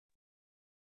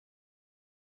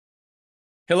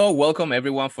Hello, welcome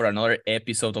everyone for another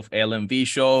episode of LMV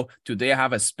Show. Today I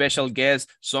have a special guest,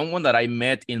 someone that I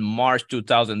met in March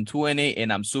 2020,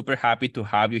 and I'm super happy to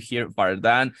have you here,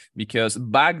 Vardaan, because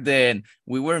back then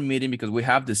we were meeting because we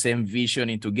have the same vision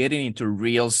into getting into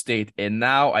real estate, and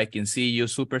now I can see you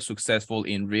super successful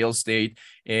in real estate,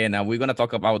 and we're going to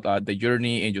talk about the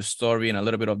journey and your story and a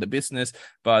little bit of the business,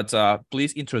 but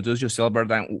please introduce yourself,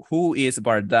 Vardaan. Who is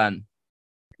Vardaan?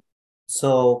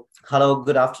 So, hello,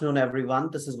 good afternoon,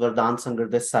 everyone. This is Vardaan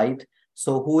Sangar this side.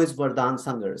 So, who is Vardaan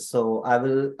Sangar?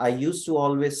 I used to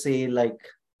always say, like,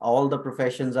 all the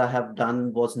professions I have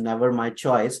done was never my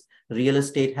choice. Real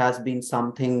estate has been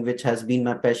something which has been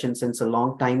my passion since a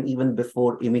long time, even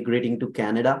before immigrating to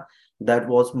Canada. That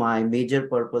was my major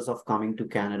purpose of coming to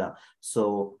Canada.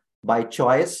 So, by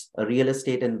choice, a real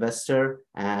estate investor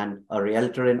and a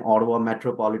realtor in Ottawa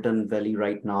Metropolitan Valley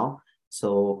right now.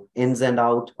 So ins and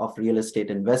out of real estate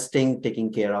investing,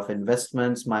 taking care of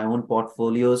investments, my own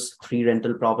portfolios, 3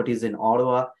 rental properties in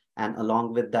Ottawa, and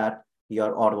along with that,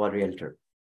 your Ottawa realtor.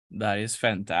 That is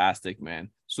fantastic,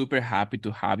 man. Super happy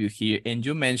to have you here. And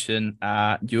you mentioned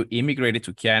you immigrated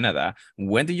to Canada.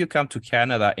 When did you come to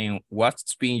Canada, and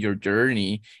what's been your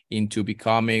journey into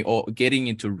becoming or getting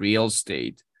into real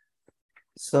estate?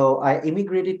 So I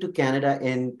immigrated to Canada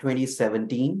in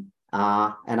 2017,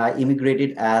 and I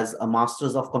immigrated as a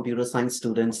Master's of Computer Science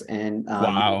students in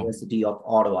Wow. University of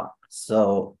Ottawa.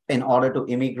 So in order to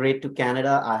immigrate to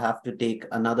Canada, I have to take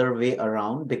another way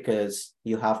around because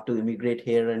you have to immigrate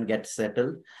here and get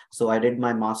settled. So I did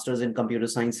my Master's in Computer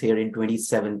Science here in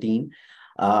 2017.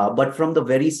 But from the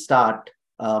very start,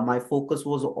 my focus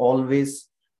was always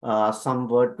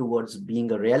somewhat towards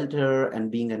being a realtor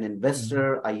and being an Mhm.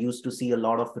 investor. I used to see a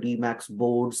lot of Remax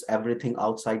boards, everything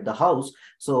outside the house.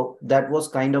 So that was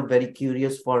kind of very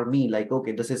curious for me, like,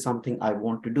 okay, this is something I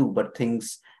want to do, but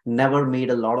things never made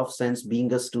a lot of sense.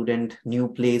 Being a student, new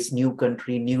place, new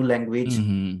country, new language,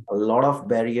 Mhm. a lot of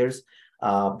barriers.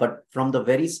 But from the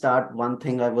very start, one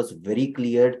thing I was very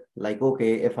clear, like,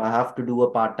 okay, if I have to do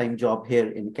a part-time job here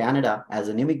in Canada as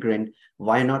an immigrant,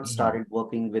 why not Mhm. started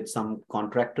working with some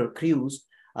contractor crews,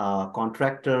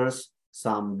 contractors,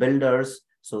 some builders.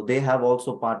 So they have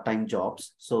also part-time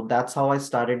jobs. So that's how I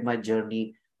started my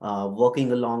journey,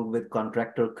 working along with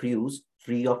contractor crews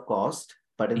free of cost.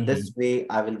 But in this Mhm. way,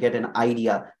 I will get an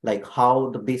idea like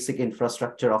how the basic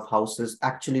infrastructure of houses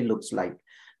actually looks like.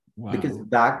 Because Wow.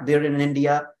 back there in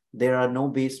India, there are no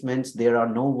basements, there are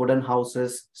no wooden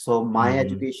houses. So my Mhm.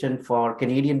 education for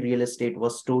Canadian real estate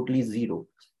was totally zero.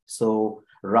 So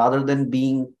rather than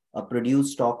being a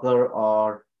produce stalker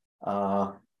or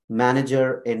a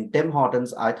manager in Tim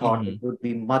Hortons, I thought it Mhm. would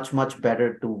be much, much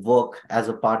better to work as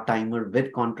a part-timer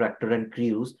with contractor and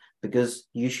crews because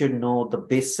you should know the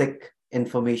basic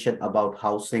information about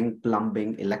housing,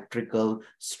 plumbing, electrical,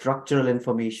 structural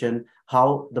information,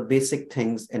 how the basic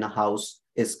things in a house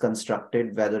is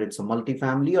constructed, whether it's a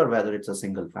multifamily or whether it's a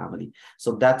single family.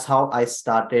 So that's how I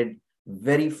started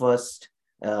very first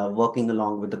working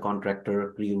along with the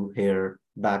contractor crew here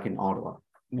back in Ottawa.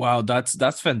 Wow,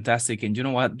 that's fantastic. And you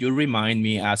know what? You remind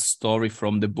me a story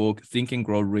from the book Think and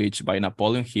Grow Rich by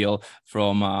Napoleon Hill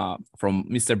from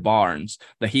Mr. Barnes,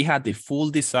 that he had the full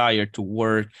desire to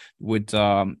work with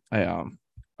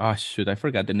oh shoot, I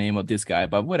forgot the name of this guy,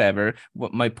 but whatever.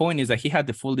 What my point is that he had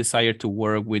the full desire to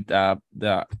work with the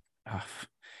uh,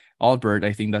 Albert,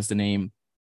 I think that's the name.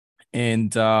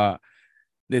 And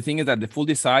the thing is that the full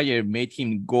desire made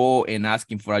him go and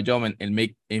ask him for a job and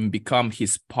make and become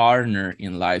his partner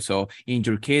in life. So in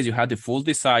your case, you had the full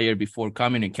desire before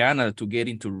coming to Canada to get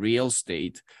into real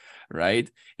estate, right?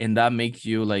 And that makes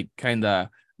you like kind of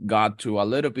got to a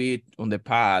little bit on the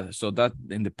path. So that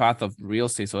in the path of real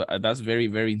estate. So that's very,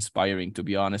 very inspiring, to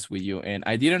be honest with you. And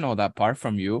I didn't know that part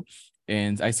from you.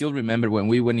 And I still remember when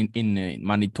we went in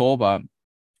Manitoba,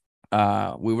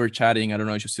 we were chatting. I don't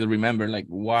know if you still remember, like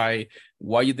why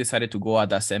you decided to go at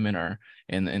that seminar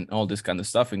and all this kind of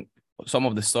stuff. And some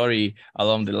of the story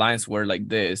along the lines were like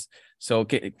this. So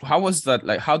okay, how was that,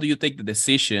 like how do you take the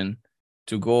decision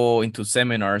to go into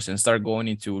seminars and start going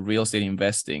into real estate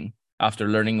investing after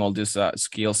learning all these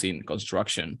skills in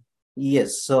construction?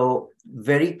 Yes, so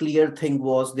very clear thing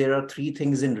was there are 3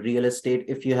 things in real estate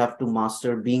if you have to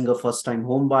master: being a first time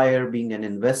home buyer, being an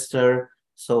investor.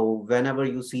 So whenever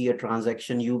you see a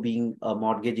transaction, you being a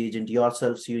mortgage agent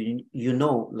yourself, so you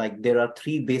know like there are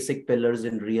 3 basic pillars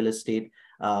in real estate.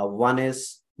 One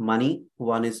is money,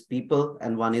 one is people,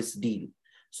 and one is deal.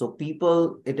 So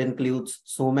people, it includes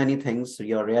so many things: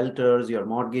 your realtors, your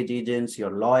mortgage agents,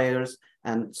 your lawyers,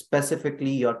 and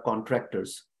specifically your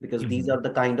contractors, because these Mhm. are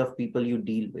the kind of people you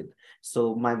deal with.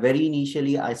 So my very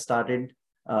initially, I started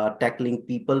tackling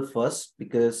people first,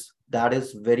 because that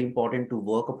is very important to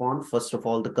work upon. First of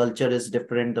all, the culture is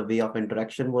different, the way of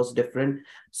interaction was different.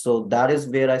 So that is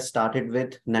where I started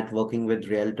with networking with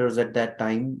realtors at that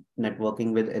time,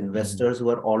 networking with Mhm. investors who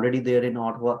are already there in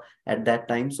Ottawa at that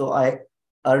time. So I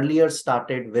earlier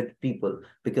started with people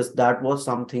because that was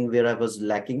something where I was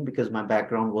lacking because my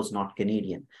background was not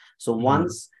Canadian. So Mhm.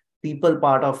 once people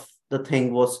part of the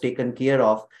thing was taken care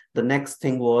of, the next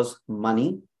thing was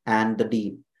money and the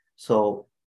deal. So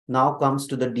now comes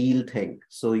to the deal thing.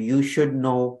 So you should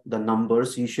know the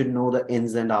numbers, you should know the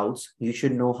ins and outs, you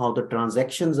should know how the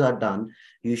transactions are done,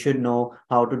 you should know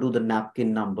how to do the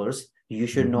napkin numbers, you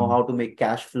should know Mhm. how to make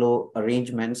cash flow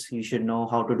arrangements, you should know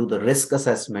how to do the risk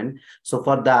assessment. So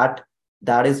for that,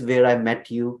 that is where I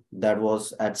met you. That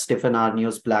was at Stephen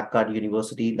Arneo's Black Card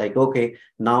University. Like, okay,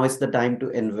 now is the time to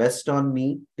invest on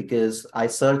me, because I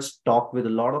searched, talked with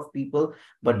a lot of people,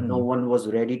 but no Mhm. one was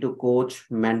ready to coach,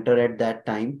 mentor at that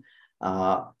time.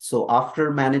 So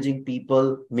after managing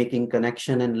people, making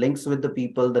connection and links with the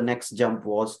people, the next jump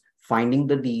was finding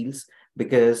the deals,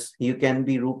 because you can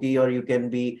be rookie or you can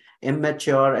be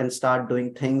immature and start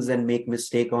doing things and make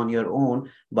mistake on your own.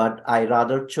 But I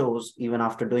rather chose, even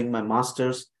after doing my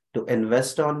master's, to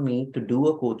invest on me to do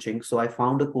a coaching. So I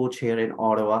found a coach here in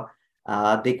Ottawa.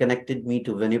 They connected me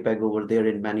to Winnipeg over there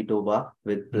in Manitoba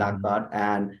with Black Mhm. Card,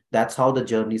 and that's how the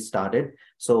journey started.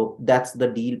 So that's the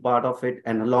deal part of it.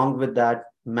 And along with that,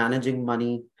 managing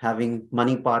money, having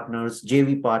money partners,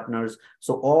 JV partners.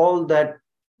 So all that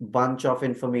bunch of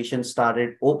information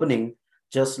started opening,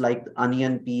 just like the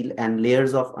onion peel and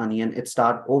layers of onion. It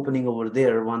started opening over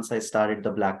there once I started the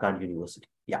Black Card University.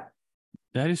 Yeah.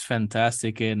 That is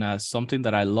fantastic. And something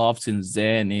that I love since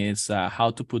then is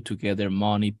how to put together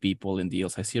money, people, and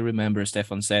deals. I still remember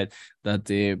Stefan said that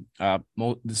the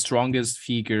strongest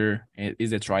figure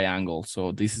is a triangle.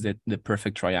 So this is the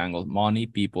perfect triangle: money,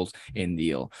 peoples, and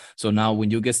deal. So now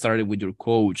when you get started with your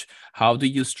coach, how do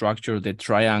you structure the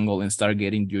triangle and start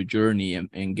getting your journey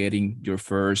and getting your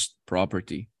first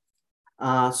property?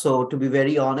 So to be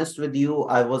very honest with you,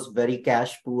 I was very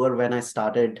cash poor when I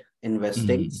started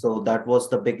investing. Mm-hmm. So that was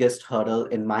the biggest hurdle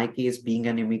in my case, being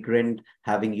an immigrant,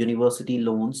 having university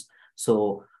loans.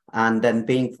 So, and then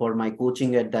paying for my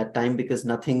coaching at that time, because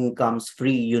nothing comes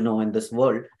free, in this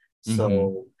world. Mm-hmm.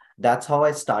 So that's how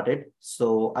I started.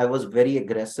 So I was very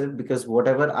aggressive because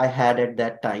whatever I had at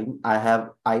that time, I have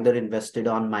either invested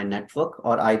on my network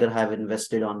or either have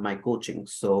invested on my coaching.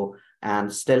 So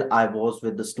and still I was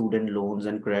with the student loans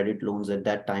and credit loans at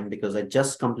that time because I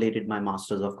just completed my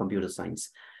masters of computer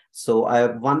science. So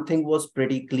one thing was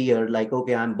pretty clear, like,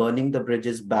 okay, I'm burning the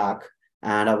bridges back,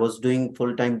 and I was doing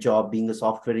full-time job being a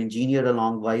software engineer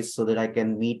alongwise, so that I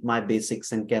can meet my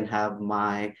basics and can have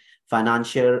my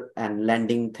financial and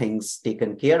lending things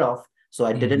taken care of. So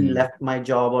I didn't Mm-hmm. left my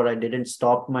job, or I didn't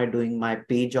stop my doing my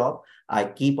pay job. I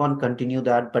keep on continue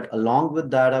that, but along with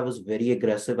that, I was very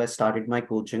aggressive. I started my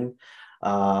coaching.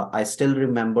 I still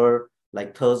remember,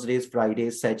 like, Thursdays,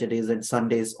 Fridays, Saturdays, and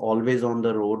Sundays, always on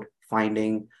the road,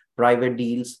 finding private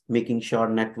deals, making sure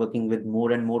networking with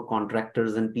more and more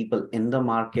contractors and people in the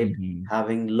market, Mm-hmm.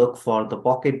 having look for the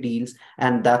pocket deals.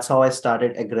 And that's how I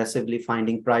started aggressively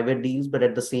finding private deals, but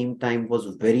at the same time was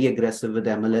very aggressive with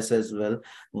MLS as well,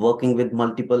 working with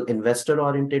multiple investor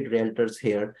oriented realtors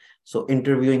here. So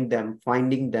interviewing them,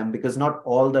 finding them, because not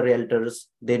all the realtors,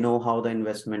 they know how the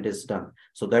investment is done.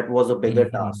 So that was a bigger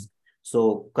Mm-hmm. task.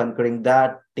 So conquering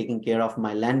that, taking care of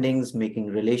my lendings, making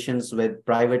relations with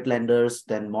private lenders,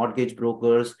 then mortgage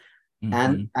brokers. Mm-hmm.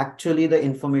 And actually, the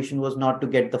information was not to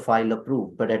get the file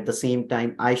approved, but at the same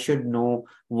time, I should know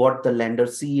what the lender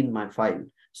see in my file.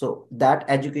 So that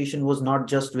education was not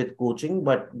just with coaching,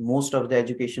 but most of the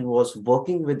education was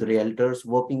working with realtors,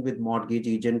 working with mortgage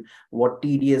agent, what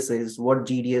TDS is, what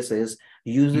GDS is.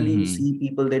 Usually you Mm-hmm. see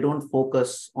people, they don't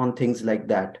focus on things like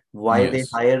that. Why they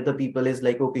Yes. hire the people is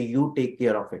like, okay, you take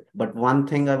care of it. But one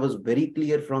thing I was very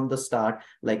clear from the start,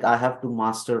 like, I have to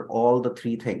master all the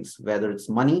three things, whether it's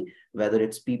money, whether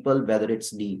it's people, whether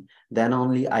it's deal, then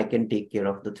only I can take care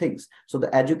of the things. So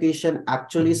the education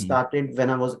actually Mm-hmm. started when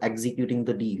I was executing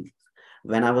the deal,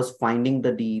 when I was finding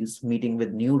the deals, meeting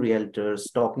with new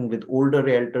realtors, talking with older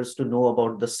realtors to know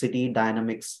about the city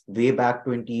dynamics way back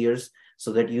 20 years,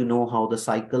 so that you know how the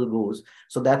cycle goes.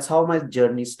 So that's how my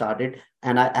journey started.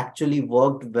 And I actually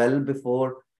worked well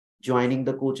before joining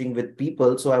the coaching with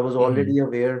people. So I was Mm-hmm. already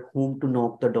aware whom to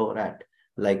knock the door at,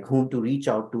 like whom to reach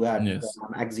out to at when Yes.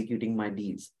 I'm executing my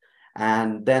deals.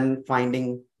 And then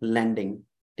finding lending,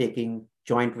 taking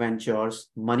joint ventures,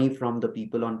 money from the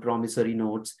people on promissory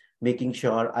notes, making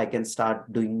sure I can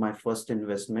start doing my first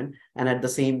investment, and at the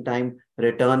same time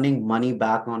returning money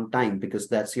back on time, because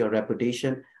that's your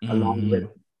reputation, along with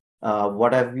Mm-hmm.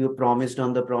 what have you promised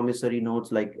on the promissory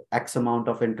notes, like X amount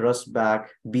of interest back,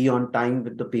 be on time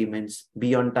with the payments,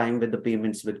 be on time with the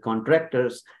payments with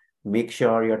contractors, make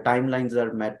sure your timelines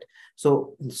are met.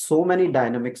 So many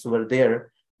dynamics were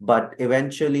there. But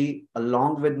eventually,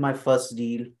 along with my first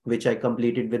deal, which I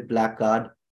completed with Black Card,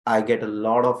 I get a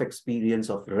lot of experience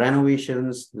of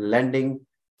renovations, lending,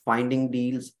 finding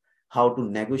deals, how to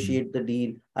Mm-hmm. negotiate the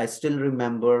deal. I still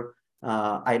remember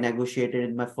I negotiated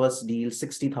in my first deal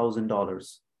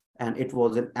 $60,000, and it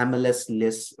was an MLS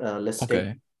listing.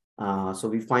 Okay. So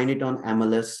we find it on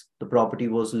MLS. The property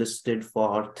was listed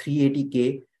for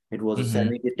 380K. It was a Mm-hmm.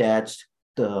 semi-detached,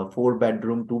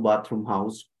 four-bedroom, two-bathroom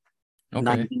house, Okay.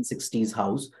 1960s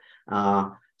house.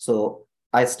 So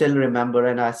I still remember,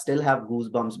 and I still have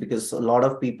goosebumps, because a lot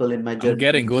of people in my I'm journey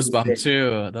getting used to goosebumps say,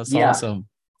 too. That's yeah. awesome.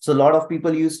 So a lot of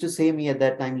people used to say me at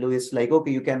that time, Louis, like,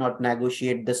 okay, you cannot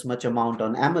negotiate this much amount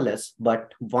on MLS.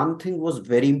 But one thing was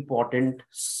very important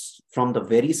from the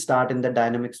very start in the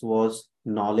dynamics was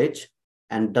knowledge.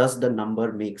 And does the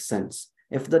number make sense?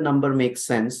 If the number makes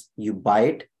sense, you buy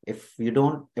it. If they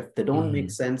don't make Mm-hmm.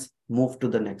 sense, move to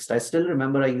the next. I still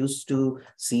remember I used to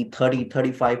see 30,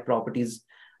 35 properties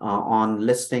on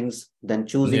listings, then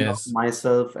choosing up Yes.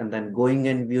 myself and then going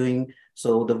and viewing.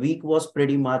 So the week was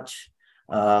pretty much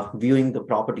viewing the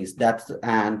properties. That's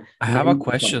and I have a when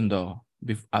question though.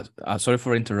 Sorry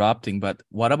for interrupting, but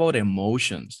what about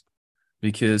emotions?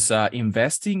 Because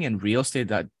investing in real estate,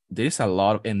 that there's a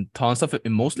lot of, and tons of it,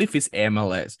 and mostly if it's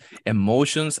MLS,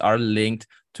 emotions are linked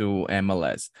to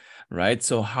MLS, right?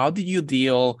 So how did you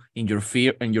deal in your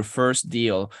fear in your first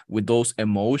deal with those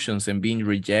emotions and being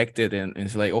rejected? And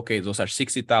it's like, okay, those are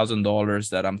 $60,000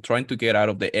 that I'm trying to get out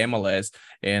of the MLS,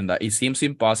 and it seems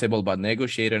impossible, but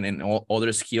negotiating and all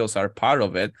other skills are part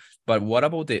of it. But what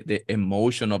about the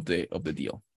emotion of the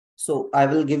deal? So I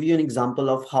will give you an example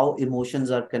of how emotions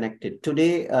are connected.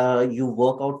 Today, you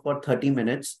work out for 30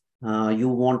 minutes. You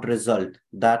want result.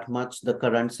 That much the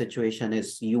current situation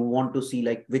is. You want to see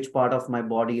like which part of my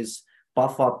body is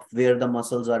puff up, where the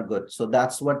muscles are good. So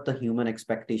that's what the human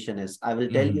expectation is. I will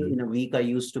tell you, Mm-hmm. in a week, I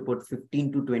used to put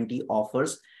 15 to 20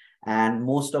 offers, and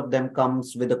most of them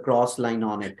comes with a cross line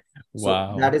on it. So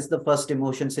that Wow. is the first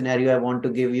emotion scenario I want to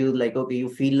give you. Like, okay, you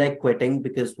feel like quitting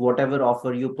because whatever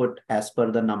offer you put as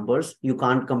per the numbers, you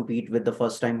can't compete with the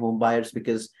first time home buyers,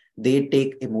 because they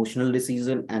take emotional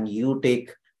decision and you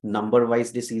take number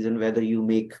wise decision whether you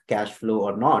make cash flow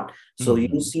or not. So you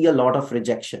Mm-hmm. see a lot of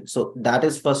rejection. So that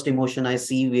is first emotion I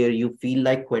see, where you feel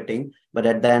like quitting, but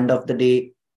at the end of the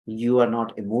day, you are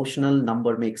not emotional.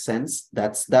 Number makes sense.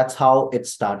 That's how it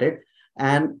started.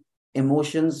 And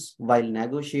emotions while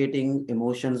negotiating,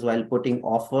 emotions while putting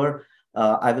offer,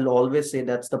 I will always say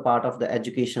that's the part of the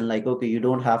education. Like, okay, you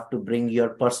don't have to bring your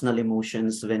personal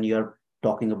emotions when you're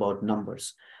talking about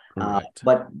numbers. Correct.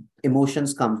 But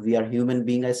emotions come. We are human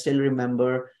being. I still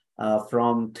remember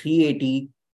from 380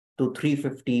 to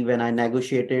 350 when I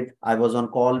negotiated. I was on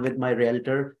call with my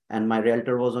realtor, and my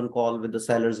realtor was on call with the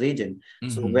seller's agent.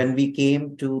 So Mm-hmm. when we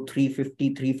came to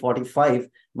 350, 345,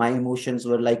 my emotions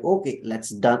were like, okay,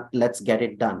 let's get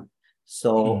it done.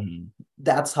 So Mm-hmm.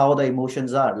 that's how the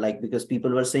emotions are, like, because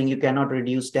people were saying you cannot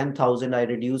reduce 10,000, I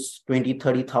reduced 20,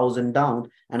 30,000 down,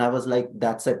 and I was like,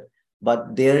 that's it.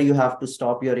 But there you have to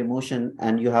stop your emotion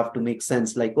and you have to make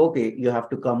sense, like, okay, you have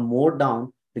to come more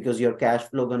down, because your cash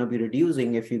flow going to be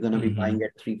reducing if you're going to be Mm-hmm. buying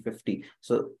at 350.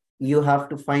 So you have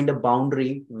to find a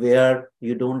boundary where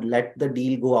you don't let the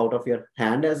deal go out of your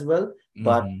hand as well,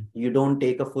 but Mm-hmm. you don't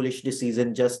take a foolish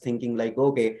decision just thinking like,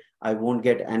 okay, I won't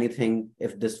get anything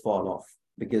if this fall off,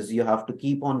 because you have to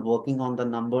keep on working on the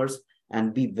numbers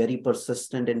and be very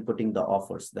persistent in putting the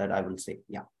offers, that I will say.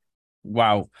 Yeah.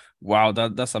 Wow. Wow.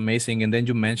 That's amazing. And then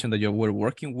you mentioned that you were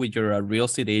working with your real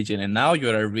estate agent, and now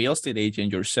you're a real estate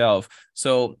agent yourself.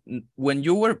 So when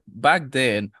you were back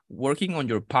then working on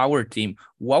your power team,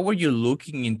 what were you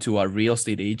looking into a real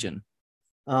estate agent?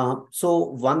 So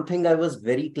one thing I was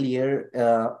very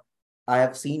clear, I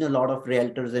have seen a lot of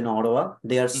realtors in Ottawa.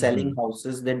 They are selling Mm-hmm.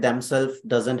 houses. They themselves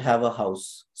doesn't have a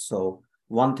house. So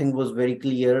one thing was very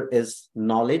clear is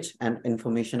knowledge and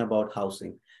information about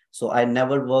housing. So I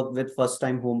never worked with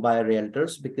first-time home buyer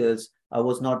realtors, because I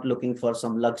was not looking for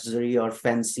some luxury or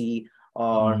fancy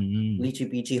or Mm-hmm.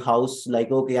 leechy peachy house.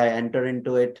 Like, okay, I enter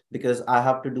into it because I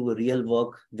have to do a real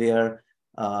work where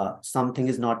something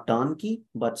is not turnkey,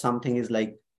 but something is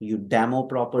like you demo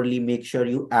properly, make sure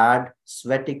you add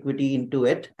sweat equity into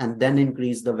it, and then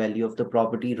increase the value of the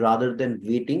property rather than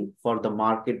waiting for the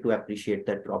market to appreciate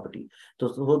that property.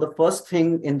 So the first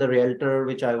thing in the realtor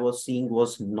which I was seeing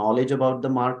was knowledge about the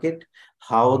market,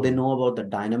 how they know about the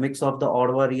dynamics of the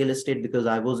Ottawa real estate, because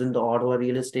I was in the Ottawa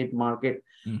real estate market.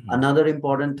 Mm-hmm. Another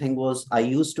important thing was I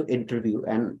used to interview,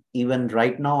 and even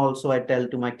right now also I tell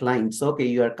to my clients, okay,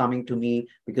 you are coming to me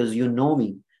because you know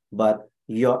me, but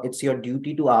it's your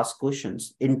duty to ask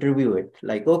questions, interview it.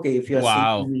 Like, okay, if you're saying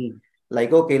to Wow. me,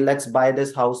 like, okay, let's buy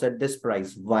this house at this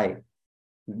price, why?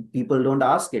 People don't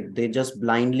ask it. They just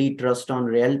blindly trust on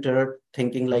realtor,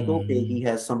 thinking like, okay, he Mm-hmm.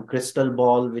 has some crystal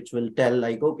ball which will tell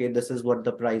like, okay, this is what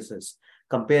the price is.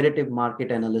 Comparative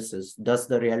market analysis. Does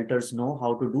the realtors know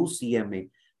how to do CMA?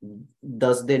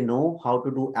 Does they know how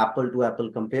to do apple to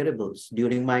apple comparables?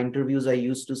 During my interviews, I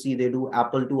used to see they do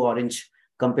apple to orange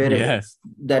comparable. Yes.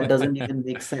 That doesn't even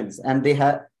make sense. And they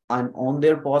have, and on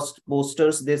their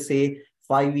posters they say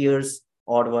 5 years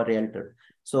Ottawa realtor.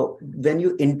 So when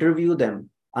you interview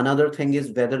them, another thing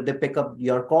is whether they pick up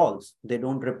your calls. They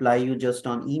don't reply you just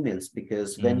on emails,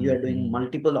 because when you are doing Mm-hmm.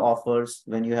 multiple offers,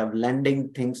 when you have lending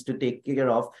things to take care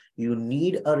of, you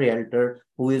need a realtor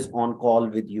who is on call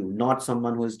with you, not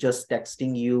someone who is just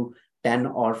texting you 10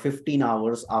 or 15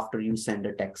 hours after you send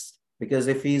a text. Because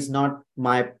if he's not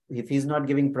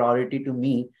giving priority to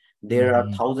me, there are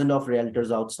Mm-hmm. thousands of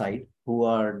realtors outside who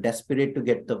are desperate to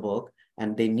get the work,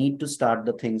 and they need to start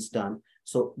the things done.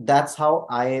 So that's how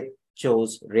I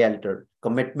chose realtor.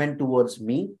 Commitment towards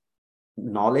me,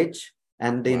 knowledge,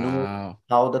 and they know Wow.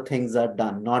 how the things are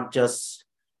done, not just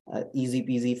easy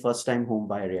peasy first time home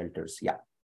buyer realtors. Yeah.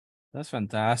 That's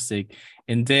fantastic.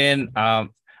 And then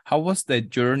how was the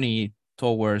journey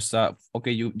towards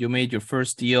okay, you made your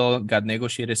first deal, got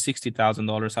negotiated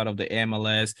 $60,000 out of the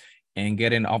MLS and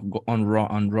getting up on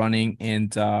running,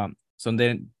 and so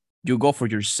then you go for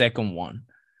your second one.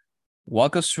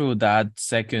 Walk us through that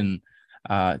second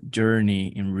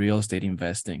journey in real estate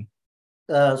investing.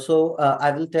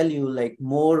 I will tell you, like,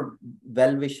 more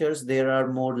well wishers, there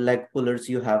are more leg pullers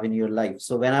you have in your life.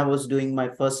 So when I was doing my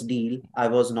first deal, I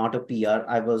was not a PR.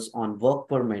 I was on work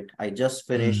permit. I just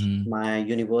finished Mm-hmm. my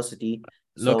university.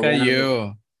 Look So at when I was,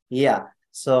 you. yeah,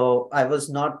 so I was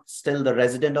not still the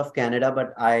resident of Canada,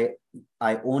 but I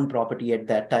own property at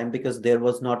that time, because there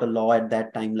was not a law at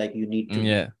that time like you need to be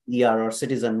Yeah. PR or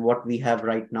citizen, what we have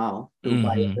right now to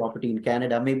buy a Mm-hmm. property in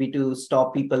Canada, maybe to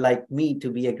stop people like me to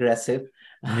be aggressive.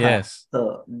 Yes.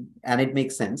 So, and it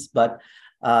makes sense. But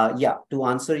yeah, to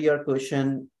answer your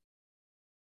question,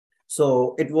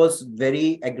 so it was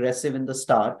very aggressive in the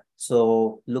start.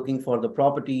 So looking for the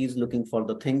properties, looking for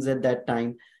the things at that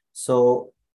time.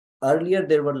 So earlier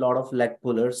there were a lot of leg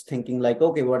pullers thinking like,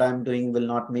 okay, what I'm doing will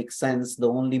not make sense. The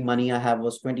only money I have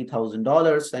was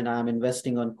 $20,000 and I'm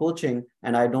investing on coaching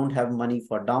and I don't have money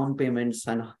for down payments.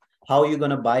 And how are you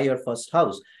going to buy your first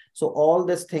house? So all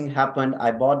this thing happened.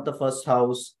 I bought the first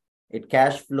house, it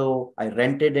cash flow, I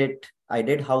rented it, I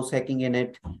did house hacking in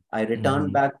it, I returned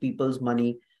Mm-hmm. back people's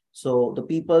money. So the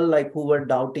people like who were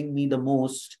doubting me the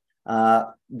most,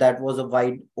 that was a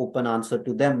wide open answer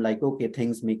to them. Like, okay,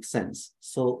 things make sense.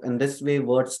 So in this way,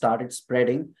 word started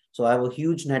spreading. So I have a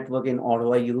huge network in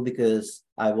Ottawa U because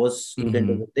I was student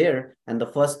Mm-hmm. over there. And the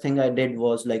first thing I did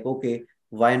was like, okay,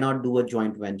 why not do a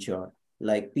joint venture?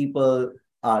 Like people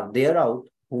are there out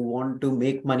who want to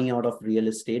make money out of real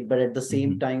estate, but at the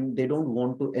same Mm-hmm. time, they don't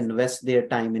want to invest their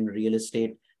time in real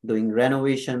estate, doing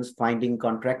renovations, finding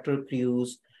contractor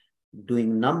crews,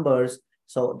 doing numbers.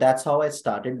 So that's how I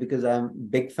started because I'm a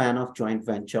big fan of joint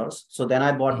ventures. So then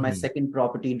I bought my Mm-hmm. second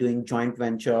property doing joint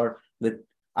venture with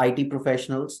IT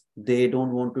professionals. They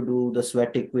don't want to do the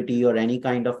sweat equity or any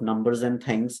kind of numbers and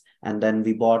things. And then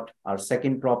we bought our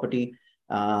second property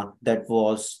that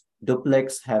was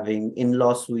duplex, having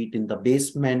in-law suite in the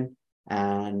basement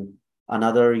and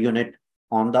another unit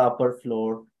on the upper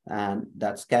floor. And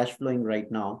that's cash flowing right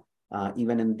now.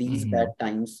 Even in these bad Mm-hmm.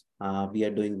 times, we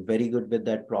are doing very good with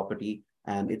that property.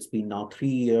 And it's been now 3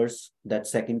 years, that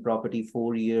second property,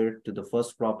 4 year to the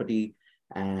first property.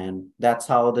 And that's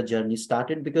how the journey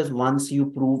started. Because once you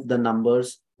prove the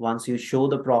numbers, once you show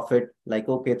the profit, like,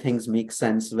 okay, things make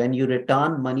sense. When you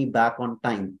return money back on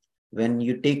time, when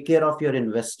you take care of your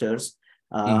investors,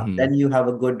 Mm-hmm. then you have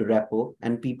a good repo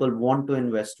and people want to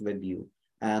invest with you.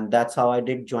 And that's how I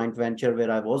did joint venture,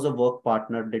 where I was a work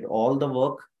partner, did all the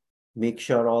work, make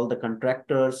sure all the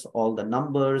contractors, all the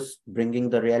numbers, bringing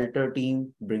the realtor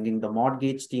team, bringing the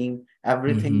mortgage team,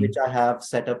 everything Mm-hmm. which I have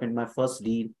set up in my first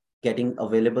deal, getting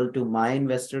available to my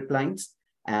investor clients.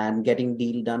 and getting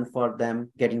deal done for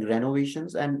them, getting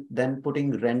renovations, and then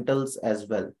putting rentals as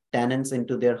well, tenants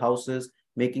into their houses,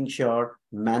 making sure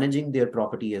managing their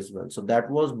property as well. So that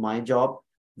was my job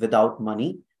without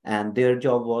money, and their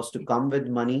job was to come with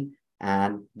money.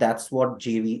 And that's what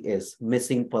JV is,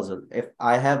 missing puzzle. If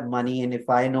I have money and if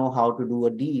I know how to do a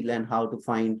deal and how to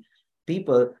find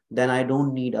people, then I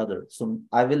don't need others. So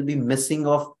I will be missing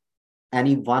of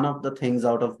any one of the things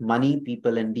out of money,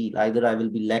 people, and deal. Either I will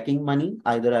be lacking money,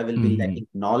 either I will be Mm-hmm. lacking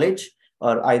knowledge,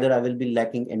 or either I will be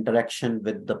lacking interaction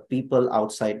with the people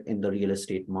outside in the real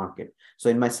estate market.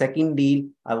 So in my second deal,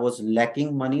 I was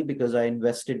lacking money because I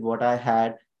invested what I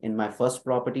had in my first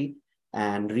property,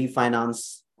 and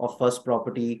refinance of first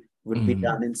property would be Mm-hmm.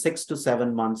 done in 6 to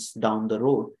 7 months down the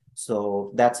road.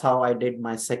 So that's how I did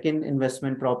my second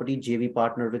investment property, JV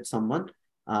partner with someone,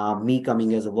 me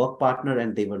coming as a work partner,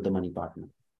 and they were the money partner.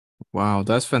 Wow,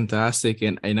 that's fantastic.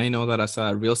 And I know that as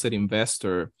a real estate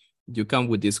investor, you come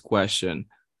with this question.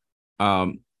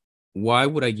 Um, why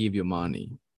would I give you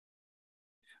money?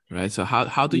 Right. So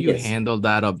how do you Yes. handle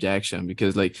that objection?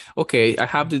 Because like, okay, I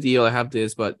have the deal, I have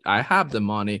this, but I have the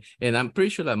money. And I'm pretty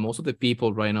sure that most of the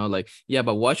people right now, like, yeah,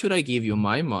 but why should I give you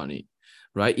my money?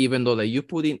 Right. Even though like you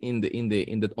put in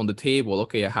the on the table,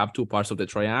 okay, I have two parts of the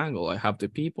triangle. I have the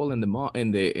people and the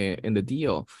in the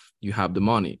deal. You have the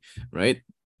money, right?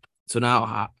 So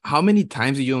now, how many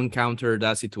times did you encounter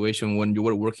that situation when you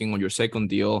were working on your second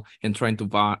deal and trying to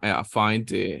find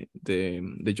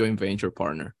the joint venture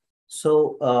partner?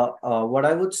 So, what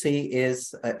I would say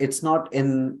is, it's not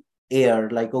in air.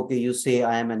 Like, okay, you say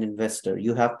I am an investor.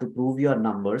 You have to prove your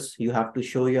numbers. You have to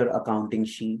show your accounting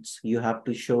sheets. You have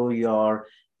to show your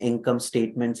income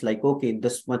statements. Like, okay,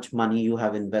 this much money you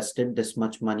have invested. This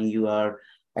much money you are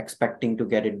expecting to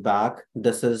get it back.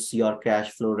 This is your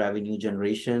cash flow revenue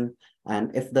generation.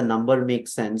 And if the number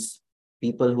makes sense,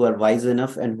 people who are wise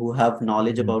enough and who have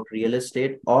knowledge Mhm. about real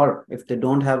estate, or if they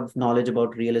don't have knowledge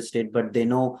about real estate but they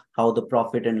know how the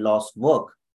profit and loss work.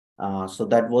 So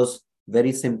that was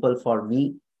very simple for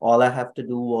me. All I have to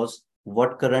do was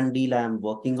what current deal I am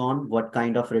working on, what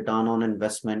kind of return on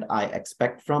investment I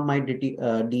expect from my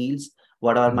deals,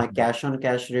 what are my Mhm. cash on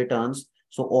cash returns.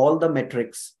 So all the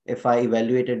metrics, if I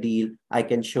evaluate a deal, I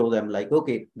can show them like,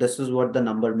 okay, this is what the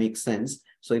number makes sense.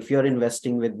 So if you're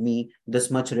investing with me,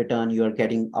 this much return you are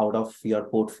getting out of your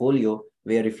portfolio,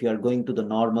 where if you are going to the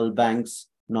normal banks,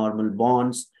 normal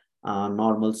bonds,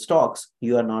 normal stocks,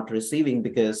 you are not receiving,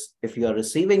 because if you are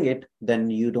receiving it, then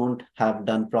you don't have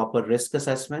done proper risk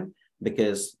assessment,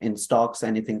 because in stocks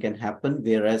anything can happen,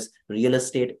 whereas real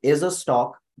estate is a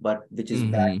stock, but which is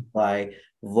backed Mhm. by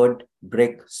wood,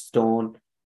 brick, stone,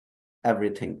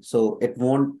 everything. So it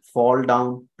won't fall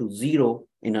down to zero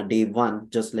in a day one,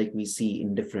 just like we see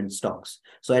in different stocks.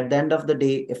 So at the end of the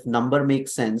day, if number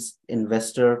makes sense,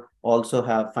 investor also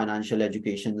have financial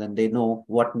education and they know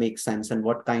what makes sense and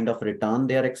what kind of return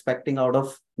they are expecting out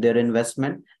of their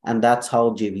investment. And that's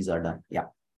how JVs are done. Yeah.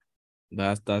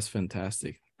 That's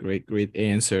fantastic. Great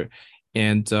answer.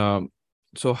 And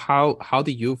so how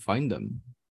do you find them?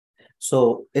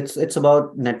 So it's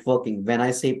about networking. When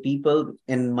I say people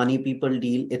in money people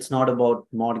deal, it's not about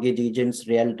mortgage agents,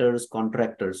 realtors,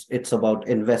 contractors. It's about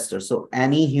investors. So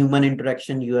any human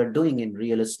interaction you are doing in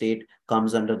real estate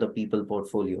comes under the people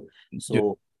portfolio. You,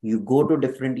 So you go to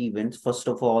different events. First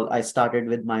of all, I started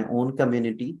with my own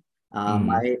community, mhm.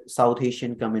 my South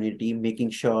Asian community, making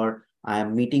sure I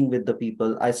am meeting with the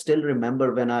people. I still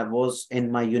remember when I was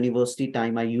in my university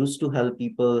time, I used to help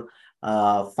people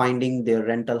finding their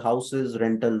rental houses,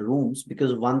 rental rooms,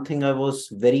 because one thing I was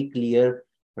very clear,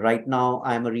 right now,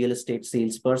 I am a real estate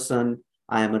salesperson.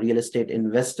 I am a real estate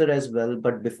investor as well.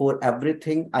 But before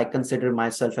everything, I consider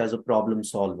myself as a problem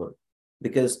solver.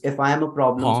 Because if I am a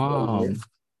problem solver,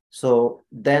 so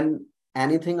then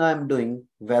anything I'm doing,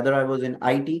 whether I was in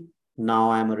IT, now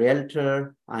I'm a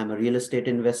realtor, I'm a real estate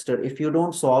investor. If you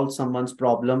don't solve someone's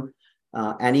problem,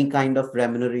 any kind of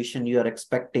remuneration you are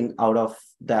expecting out of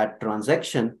that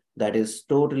transaction, that is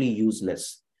totally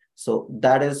useless. So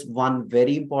that is one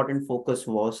very important focus,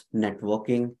 was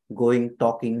networking, going,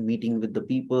 talking, meeting with the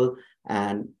people.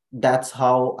 And that's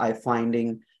how I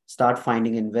start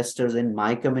finding investors in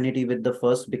my community with the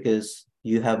first, because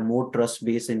you have more trust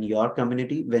base in your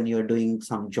community when you're doing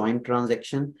some joint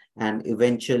transaction, and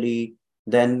eventually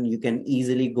then you can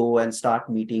easily go and start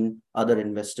meeting other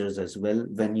investors as well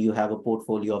when you have a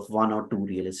portfolio of one or two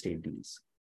real estate deals.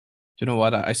 You know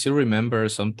what? I still remember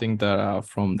something that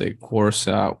from the course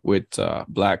with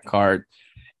Black Card.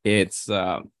 It's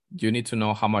you need to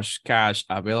know how much cash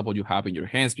available you have in your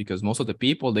hands, because most of the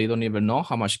people, they don't even know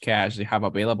how much cash they have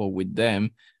available with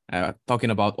them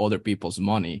talking about other people's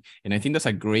money. And I think that's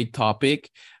a great topic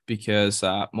because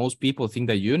most people think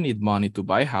that you need money to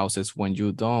buy houses when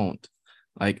you don't.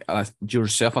 Like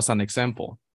yourself as an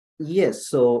example. Yes,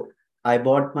 so I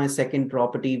bought my second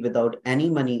property without any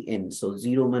money in, so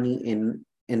zero money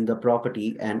in the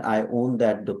property, and I own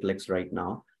that duplex right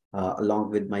now,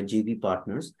 along with my JV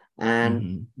partners. And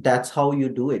Mm-hmm. that's how you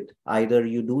do it. Either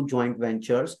you do joint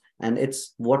ventures, and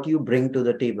it's what you bring to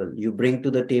the table. You bring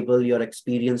to the table your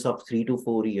experience of 3 to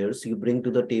 4 years. You bring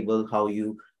to the table how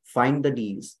you find the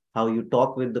deals, how you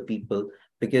talk with the people,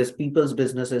 because people's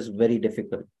business is very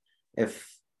difficult.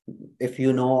 If if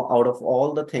you know, out of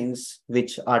all the things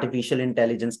which artificial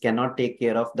intelligence cannot take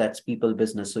care of, that's people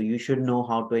business. So you should know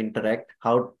how to interact,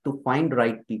 how to find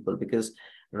right people, because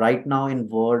right now in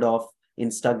world of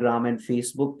Instagram and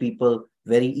Facebook, people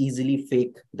very easily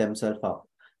fake themselves up.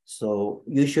 So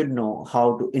you should know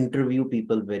how to interview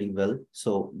people very well.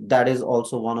 So that is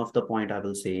also one of the point I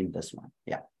will say in this one.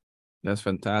 Yeah. That's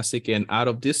fantastic. And out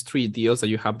of these three deals that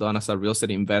you have done as a real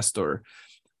estate investor,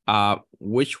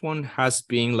 which one has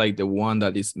been like the one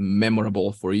that is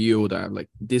memorable for you, that like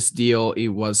this deal, it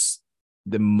was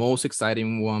the most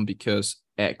exciting one because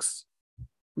X?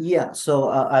 Yeah, so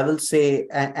I will say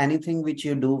anything which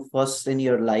you do first in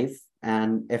your life,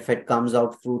 and if it comes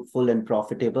out fruitful and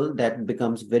profitable, that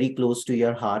becomes very close to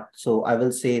your heart. So I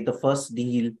will say the first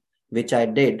deal which I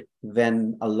did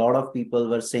when a lot of people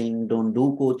were saying, don't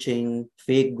do coaching,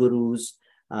 fake gurus,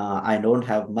 I don't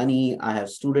have money, I have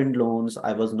student loans,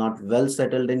 I was not well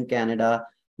settled in Canada.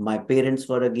 My parents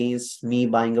were against me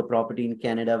buying a property in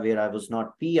Canada where I was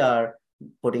not PR,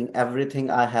 putting everything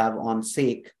I have on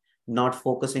stake, not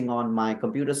focusing on my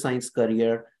computer science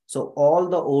career. So all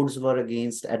the odds were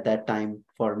against at that time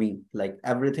for me. Like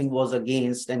everything was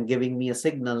against and giving me a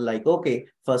signal like, okay,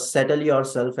 first settle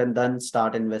yourself and then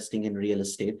start investing in real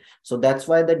estate. So that's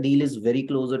why the deal is very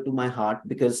closer to my heart,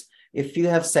 because if you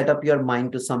have set up your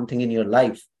mind to something in your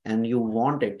life and you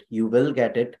want it, you will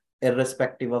get it,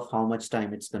 irrespective of how much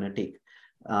time it's going to take.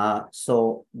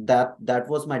 So that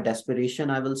was my desperation,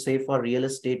 I will say, for real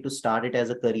estate, to start it as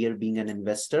a career being an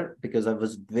investor, because I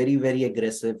was very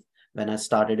aggressive when I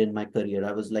started in my career.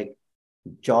 I was like,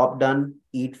 job done,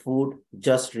 eat food,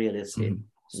 just real estate. Mhm.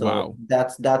 So Wow.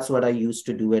 that's what I used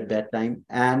to do at that time,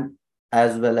 and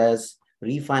as well as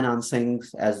refinancing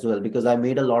as well, because I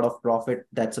made a lot of profit.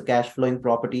 That's a cash flowing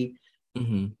property,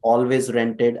 Mhm. always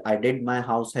rented. I did my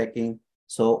house hacking.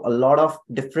 So a lot of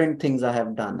different things I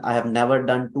have done. I have never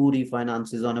done two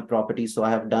refinances on a property. So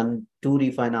I have done two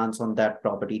refinance on that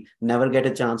property. Never get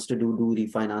a chance to do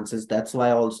refinances. That's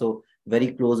why also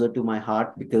very closer to my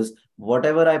heart, because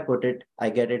whatever I put it, I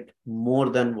get it more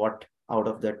than what out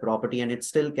of that property, and it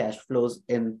still cash flows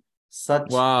in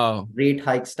such Wow. rate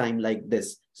hikes time like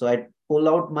this. So I pull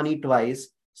out money twice.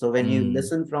 So when you Mm.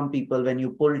 listen from people, when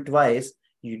you pull twice,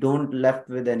 you don't left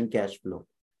with any cash flow,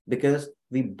 because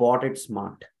we bought it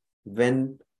smart.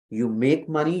 When you make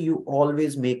money, you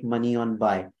always make money on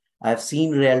buy. I've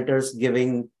seen realtors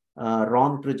giving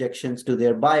wrong projections to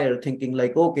their buyer, thinking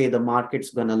like, okay, the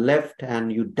market's gonna lift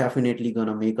and you definitely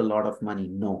gonna make a lot of money.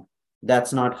 No,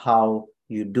 that's not how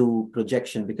you do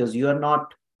projection, because you are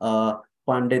not a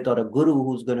pandit or a guru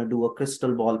who's gonna do a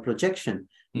crystal ball projection.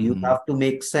 You Mhm. have to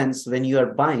make sense when you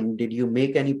are buying. Did you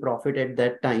make any profit at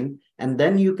that time? And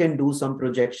then you can do some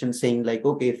projection saying like,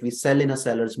 okay, if we sell in a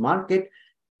seller's market,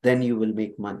 then you will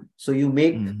make money. So you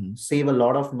make Mhm. save a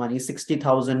lot of money,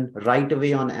 60,000 right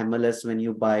away on MLS when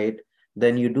you buy it.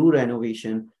 Then you do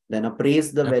renovation, then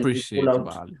appraise the value, Appreciate the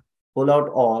value. pull out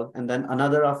all, and then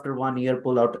another after 1 year,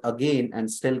 pull out again and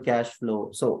still cash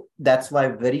flow. So that's why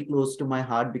very close to my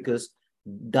heart, because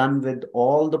done with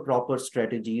all the proper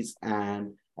strategies.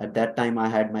 And at that time, I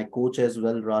had my coach as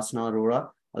well, Rasna Arora,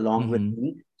 along with Mhm.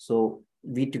 me. So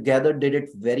we together did it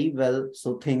very well.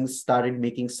 So things started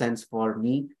making sense for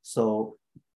me. So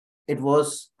it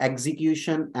was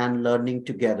execution and learning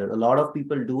together. A lot of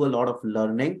people do a lot of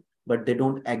learning, but they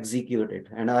don't execute it.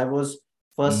 And I was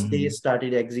first day Mhm.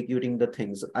 started executing the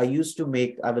things. I used to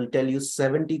make, I will tell you,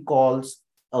 70 calls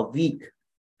a week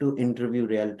to interview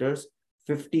realtors,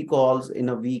 50 calls in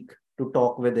a week to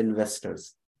talk with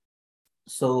investors.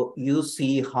 So you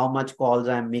see how much calls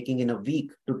I'm making in a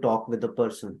week to talk with the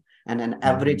person. And an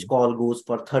average Mhm. call goes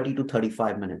for 30 to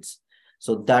 35 minutes.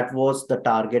 So that was the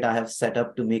target I have set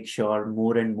up, to make sure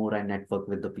more and more I network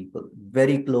with the people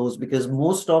very close, because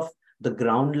most of the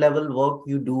ground level work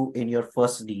you do in your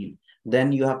first deal,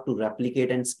 then you have to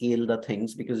replicate and scale the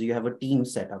things because you have a team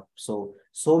set up.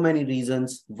 So many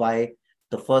reasons why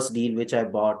the first deal which I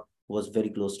bought was very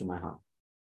close to my heart.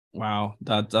 Wow,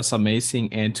 that's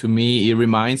amazing. And to me, it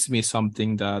reminds me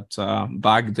something that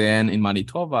back then in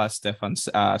Manitoba, Stefan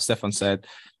said,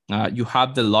 you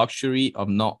have the luxury of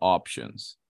no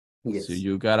options. So Yes.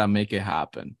 you gotta make it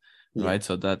happen. Yeah. Right.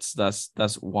 So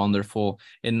that's wonderful.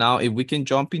 And now if we can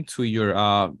jump into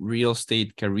your real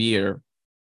estate career,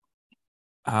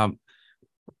 um,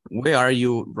 where are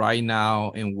you right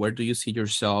now and where do you see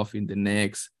yourself in the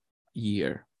next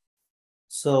year?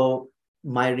 So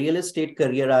my real estate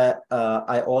career,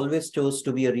 I always chose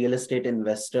to be a real estate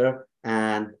investor,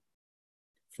 and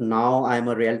now I'm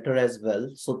a realtor as well.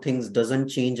 So things doesn't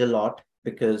change a lot,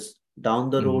 because down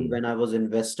the road Mm-hmm. when I was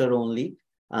investor only,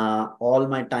 all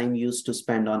my time used to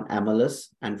spend on MLS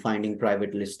and finding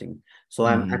private listing. So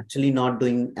I'm Mm-hmm. actually not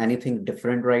doing anything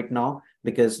different right now,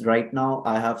 because right now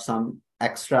I have some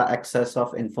extra access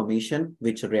of information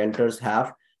which realtors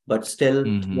have, but still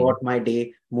Mm-hmm. throughout my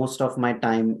day, most of my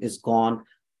time is gone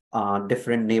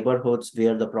different neighborhoods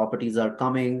where the properties are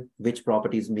coming, which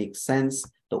properties make sense.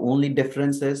 The only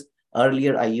difference is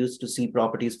earlier I used to see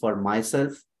properties for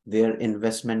myself where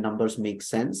investment numbers make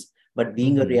sense. But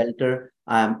being a Mm-hmm. realtor,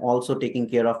 I am also taking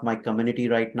care of my community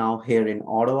right now here in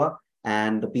Ottawa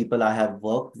and the people I have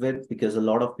worked with, because a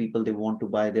lot of people, they want to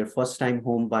buy their first time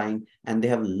home buying and they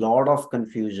have a lot of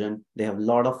confusion. They have a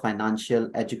lot of financial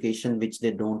education which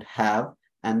they don't have,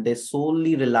 and they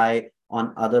solely rely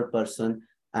on other person.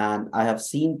 And I have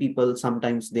seen people,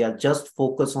 sometimes they are just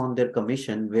focused on their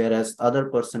commission, whereas other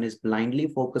person is blindly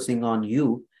focusing on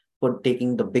you for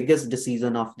taking the biggest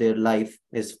decision of their life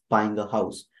is buying a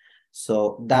house.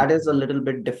 So that is a little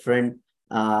bit different.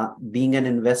 Being an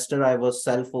investor, I was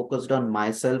self-focused on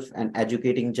myself and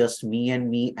educating just me and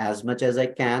me as much as I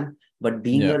can. But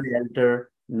being Yeah. a realtor,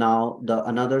 now the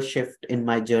another shift in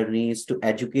my journey is to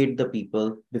educate the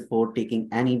people before taking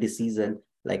any decision,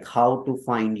 like how to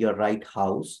find your right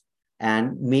house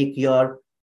and make your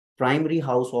primary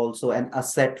house also an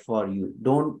asset for you.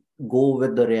 Don't go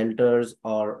with the realtors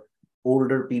or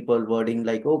older people wording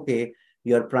like, okay,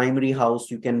 your primary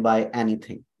house, you can buy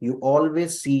anything. You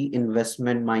always see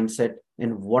investment mindset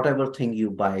in whatever thing you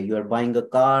buy. You're buying a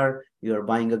car, you're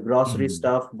buying a grocery Mm-hmm.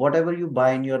 stuff, whatever you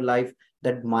buy in your life,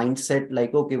 that mindset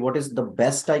like, okay, what is the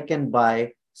best I can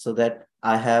buy so that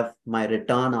I have my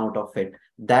return out of it?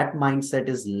 That mindset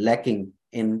is lacking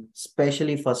in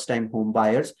especially first time home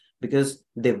buyers, because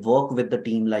they work with the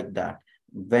team like that.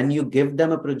 When you give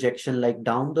them a projection like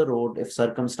down the road, if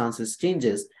circumstances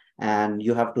changes and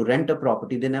you have to rent a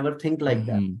property, they never think like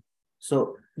that. Mm-hmm.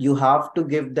 So you have to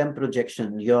give them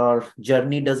projection. Your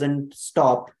journey doesn't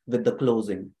stop with the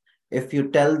closing. If you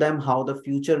tell them how the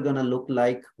future gonna look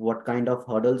like, what kind of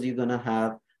hurdles you're gonna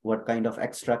have, what kind of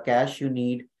extra cash you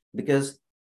need, because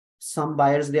some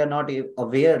buyers, they are not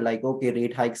aware like, okay,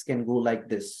 rate hikes can go like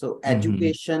this. So Mm-hmm.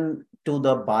 education to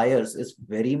the buyers is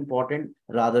very important,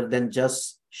 rather than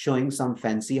just showing some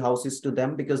fancy houses to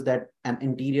them, because that an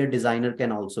interior designer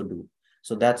can also do.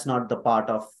 So that's not the part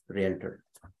of realtor.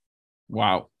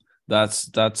 Wow,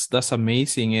 that's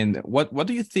amazing. And what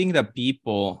do you think that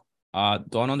people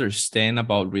don't understand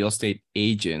about real estate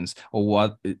agents, or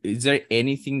what is there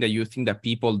anything that you think that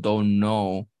people don't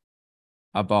know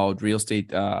about real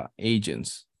estate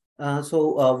agents?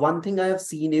 One thing I have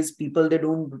seen is people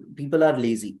are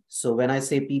lazy. So when I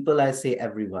say people, I say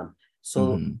everyone.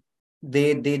 So Mm-hmm.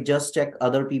 they just check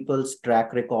other people's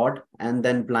track record and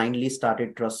then blindly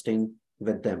started trusting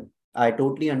with them. I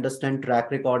totally understand track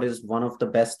record is one of the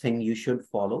best thing you should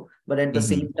follow, but at the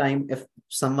Mm-hmm. same time, if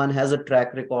someone has a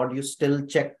track record, you still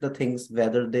check the things,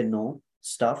 whether they know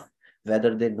stuff,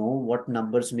 whether they know what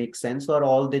numbers make sense, or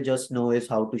all they just know is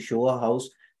how to show a house.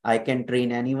 I can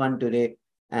train anyone today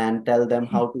and tell them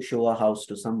how to show a house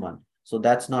to someone. So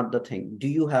that's not the thing. Do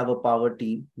you have a power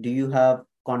team? Do you have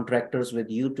contractors with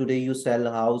you? Today you sell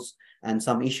a house and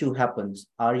some issue happens.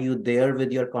 Are you there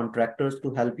with your contractors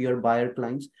to help your buyer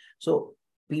clients? So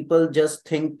people just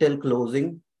think till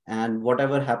closing, and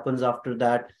whatever happens after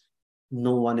that,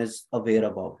 no one is aware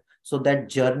about. So that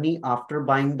journey after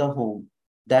buying the home,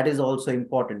 that is also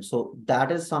important. So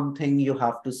that is something you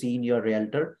have to see in your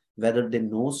realtor, whether they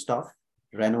know stuff,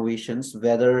 renovations,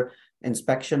 whether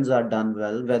inspections are done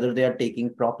well, whether they are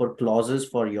taking proper clauses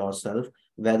for yourself,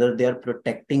 whether they are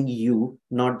protecting you,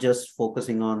 not just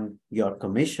focusing on your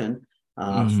commission. So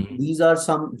Mm-hmm. these are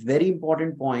some very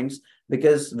important points,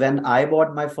 because when I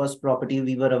bought my first property,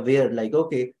 we were aware like,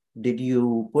 okay, did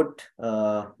you put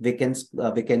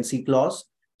vacancy clause?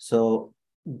 So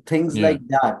things Yeah. like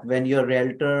that, when your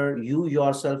realtor, you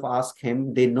yourself ask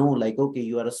him, they know like, okay,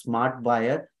 you are a smart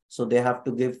buyer, so they have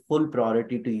to give full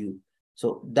priority to you.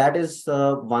 So that is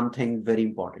one thing very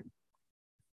important.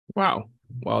 Wow.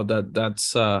 Wow,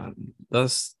 that's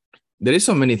there is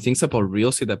so many things about real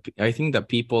estate that I think that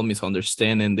people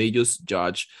misunderstand and they just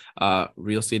judge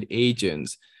real estate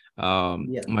agents.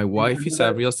 Yeah. My And wife is a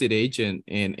another, real estate agent,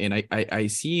 and I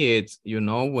see it,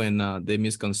 when the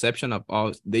misconception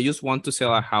about they just want to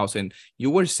sell a house. And you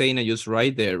were saying it just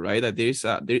right there, right? That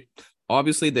there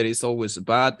obviously there is always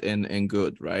bad and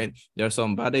good, right? There are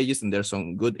some bad agents and there are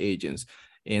some good agents,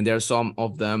 and there are some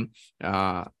of them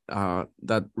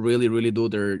that really do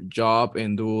their job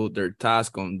and do their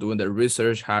task on doing their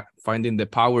research, finding the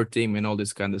power team and all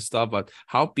this kind of stuff. But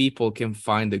how people can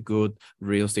find the good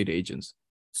real estate agents?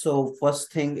 so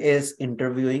first thing is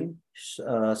interviewing.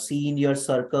 See in your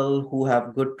circle who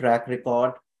have good track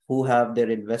record, who have their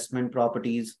investment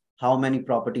properties, how many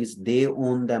properties they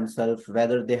own themselves,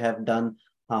 whether they have done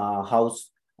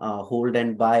house hold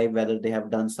and buy, whether they have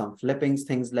done some flippings,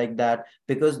 things like that.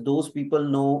 Because those people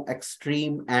know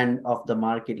extreme end of the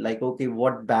market. Like, okay,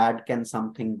 what bad can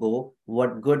something go?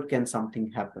 What good can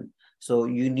something happen? So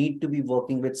you need to be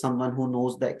working with someone who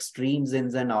knows the extremes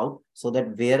ins and out, so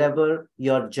that wherever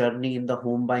your journey in the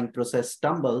home buying process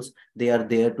stumbles, they are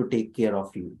there to take care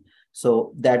of you.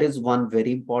 So that is one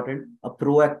very important. A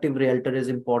proactive realtor is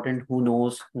important who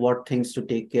knows what things to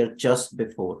take care just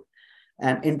before.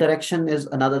 And interaction is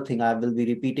another thing I will be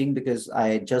repeating because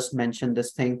I just mentioned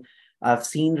this thing. I've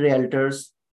seen realtors,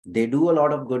 they do a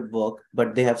lot of good work,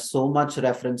 but they have so much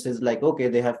references like, okay,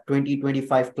 they have 20,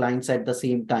 25 clients at the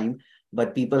same time.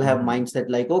 But people have Mhm. mindset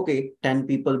like, okay, 10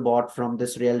 people bought from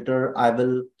this realtor. I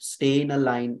will stay in a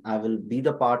line. I will be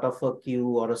the part of a queue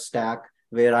or a stack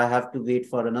where I have to wait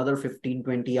for another 15,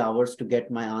 20 hours to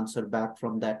get my answer back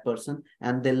from that person.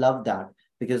 And they love that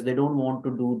because they don't want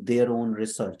to do their own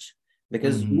research,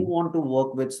 because you Mhm. want to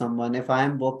work with someone. If I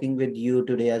am working with you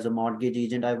today as a mortgage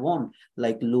agent, I want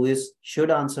like Louis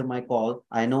should answer my call.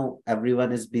 I know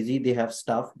everyone is busy, they have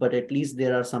stuff, but at least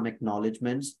there are some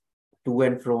acknowledgements to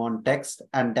and fro on text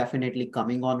and definitely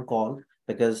coming on call,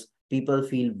 because people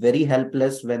feel very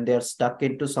helpless when they are stuck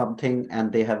into something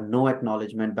and they have no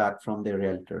acknowledgement back from their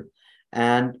realtor.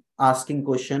 And asking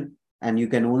question, and you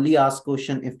can only ask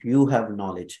question if you have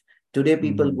knowledge. Today,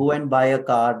 people Mhm. go and buy a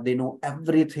car. They know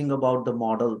everything about the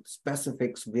model,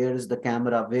 specifics, where is the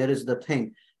camera, where is the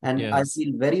thing. And I Yes.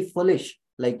 feel very foolish.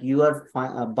 Like you are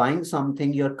buying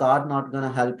something, your car not going to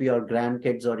help your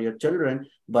grandkids or your children,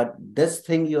 but this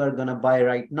thing you are going to buy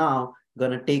right now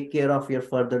going to take care of your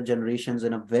further generations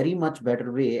in a very much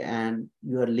better way. And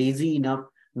you are lazy enough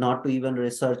not to even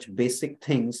research basic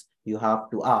things you have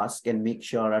to ask and make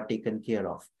sure are taken care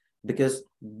of, because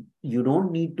you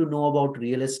don't need to know about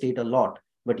real estate a lot,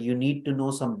 but you need to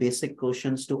know some basic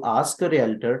questions to ask a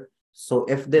realtor. So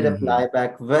if they reply Mhm.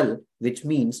 back well, which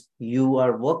means you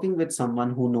are working with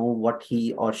someone who know what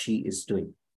he or she is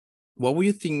doing. What would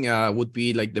you think would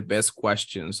be like the best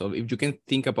questions? So if you can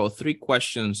think about three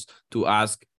questions to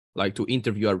ask, like to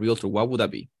interview a realtor, what would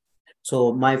that be?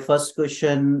 So my first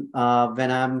question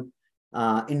when I'm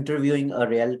interviewing a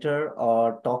realtor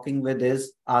or talking with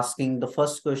is asking, the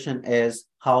first question is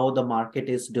how the market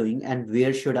is doing and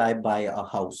where should I buy a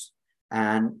house,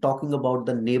 and talking about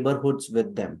the neighborhoods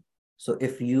with them. So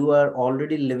if you are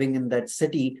already living in that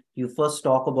city, you first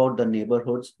talk about the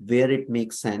neighborhoods where it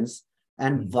makes sense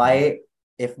and Mhm. why.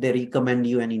 If they recommend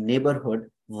you any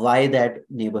neighborhood, why that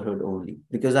neighborhood only?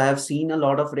 Because I have seen a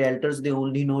lot of realtors, they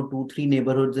only know two, three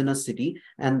neighborhoods in a city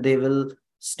and they will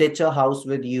stitch a house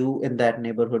with you in that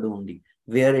neighborhood only,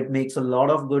 where it makes a lot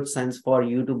of good sense for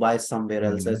you to buy somewhere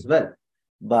else as Mhm. well.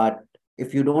 But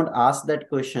if you don't ask that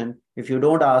question, if you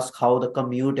don't ask how the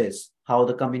commute is, how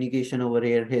the communication over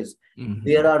here is,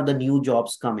 where Mhm. are the new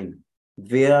jobs coming,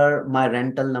 where my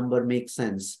rental number makes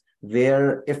sense,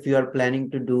 where if you are planning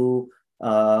to do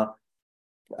uh,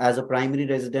 as a primary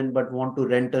resident but want to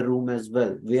rent a room as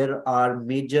well, where are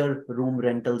major room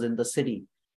rentals in the city,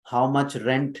 how much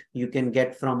rent you can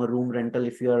get from a room rental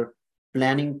if you are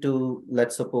planning to,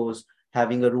 let's suppose,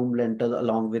 having a room rental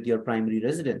along with your primary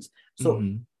residence. So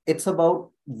Mhm. it's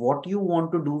about what you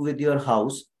want to do with your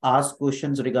house. Ask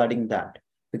questions regarding that,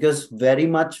 because very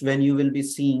much when you will be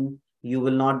seeing, you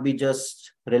will not be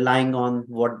just relying on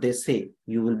what they say,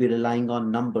 you will be relying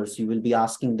on numbers, you will be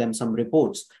asking them some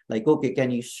reports like, okay, can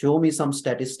you show me some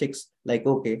statistics, like,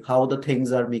 okay, how the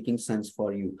things are making sense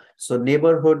for you. So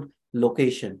neighborhood,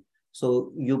 location.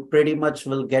 So you pretty much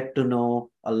will get to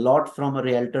know a lot from a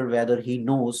realtor whether he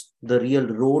knows the real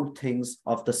road things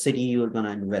of the city you're going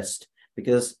to invest.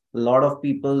 Because a lot of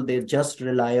people, they just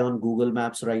rely on Google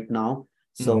Maps right now.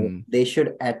 So they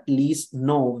should at least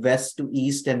know west to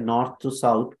east and north to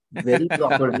south very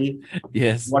properly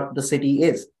Yes. what the city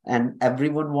is. And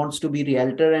everyone wants to be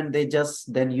realtor and they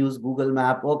just then use Google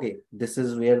Map. Okay, this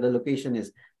is where the location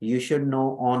is. You should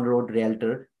know on-road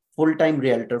realtor, full-time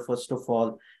realtor, first of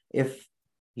all. If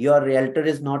your realtor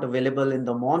is not available in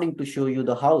the morning to show you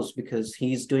the house because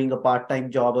he's doing a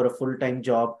part-time job or a full-time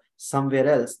job somewhere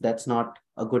else, that's not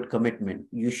a good commitment.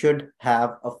 You should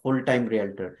have a full-time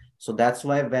realtor. So that's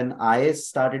why when I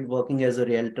started working as a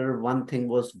realtor, one thing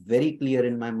was very clear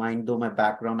in my mind, though my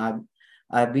background,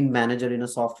 I've been manager in a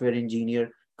software engineer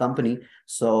company.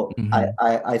 So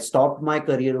I stopped my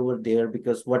career over there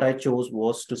because what I chose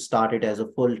was to start it as a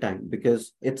full-time,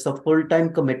 because it's a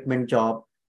full-time commitment job.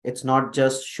 It's not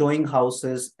just showing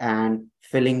houses and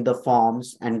filling the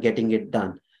forms and getting it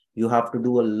done. You have to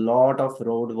do a lot of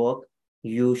road work.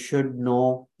 You should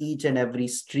know each and every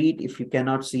street. If you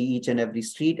cannot see each and every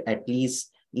street, at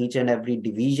least each and every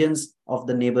divisions of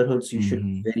the neighborhoods you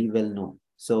should very well know.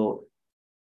 So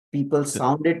people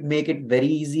sound it, make it very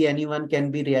easy. Anyone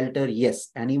can be realtor. Yes,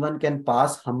 anyone can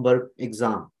pass Humber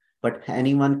exam, but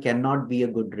anyone cannot be a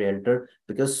good realtor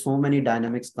because so many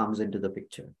dynamics comes into the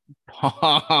picture.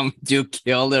 You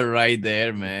killed it right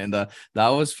there, man. That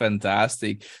was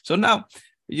fantastic. So now,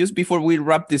 just before we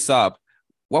wrap this up,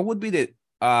 what would be the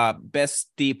best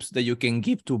tips that you can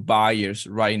give to buyers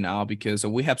right now? Because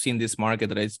we have seen this market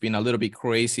that it's been a little bit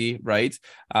crazy, right?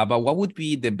 But what would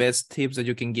be the best tips that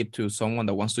you can give to someone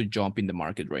that wants to jump in the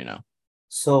market right now?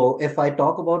 So if I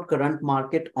talk about current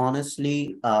market,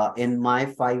 honestly, in my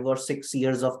 5 or 6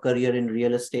 years of career in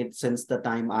real estate, since the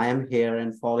time I am here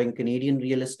and following Canadian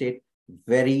real estate,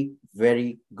 very,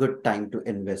 very good time to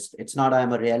invest. It's not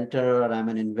I'm a realtor or I'm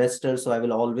an investor, so I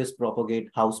will always propagate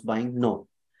house buying. No,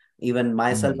 even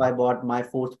myself, I bought my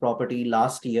fourth property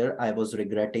last year. I was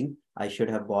regretting I should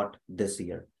have bought this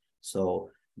year. So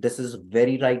this is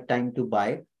very right time to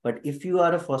buy. But if you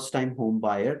are a first time home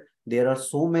buyer, there are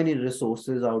so many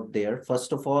resources out there.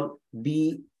 First of all,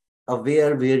 be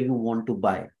aware where you want to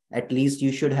buy. At least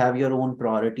you should have your own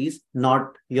priorities,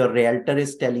 not your realtor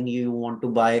is telling you you want to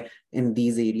buy in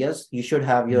these areas. You should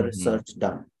have your research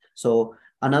done. So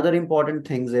another important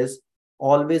thing is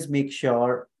always make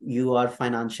sure you are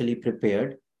financially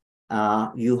prepared.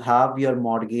 You have your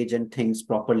mortgage and things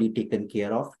properly taken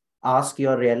care of. Ask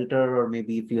your realtor, or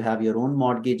maybe if you have your own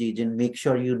mortgage agent, make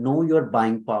sure you know your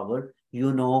buying power.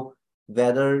 You know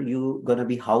whether you're going to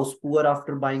be house poor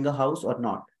after buying a house or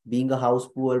not. Being a house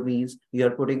poor means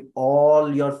you're putting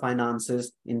all your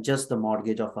finances in just the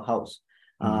mortgage of a house.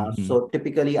 So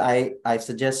typically, I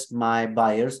suggest my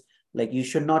buyers, like, you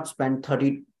should not spend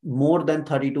more than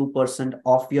 32%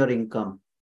 of your income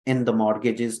in the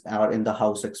mortgages or in the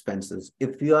house expenses.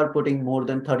 If you are putting more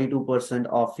than 32%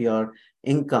 of your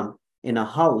income in a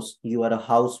house, you are a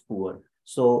house poor.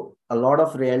 So a lot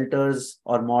of realtors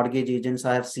or mortgage agents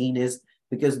I have seen is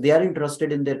because they are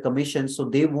interested in their commission. So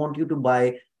they want you to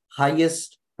buy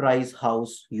highest price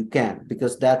house you can,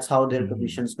 because that's how their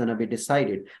commission is going to be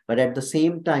decided. But at the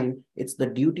same time, it's the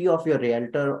duty of your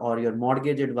realtor or your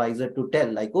mortgage advisor to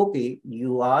tell, like, okay,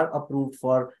 you are approved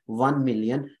for 1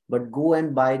 million, but go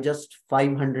and buy just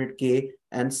 500K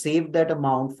and save that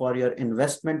amount for your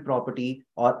investment property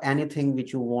or anything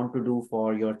which you want to do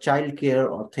for your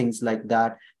childcare or things like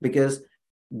that. Because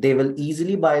they will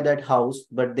easily buy that house,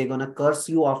 but they're going to curse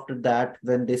you after that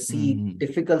when they see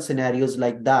difficult scenarios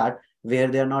like that, where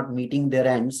they're not meeting their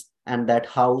ends and that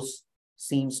house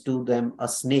seems to them a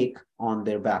snake on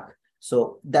their back.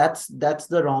 So that's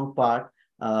the wrong part,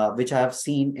 which I have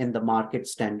seen in the market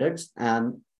standards.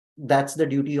 And that's the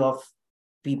duty of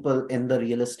people in the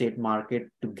real estate market,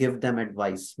 to give them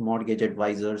advice, mortgage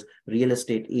advisors, real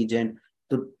estate agent,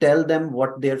 to tell them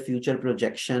what their future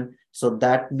projection. So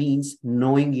that means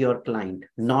knowing your client,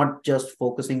 not just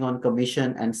focusing on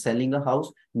commission and selling a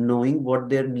house, knowing what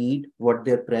their need, what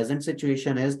their present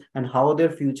situation is, and how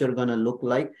their future gonna look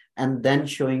like, and then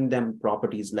showing them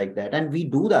properties like that. And we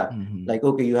do that. Like,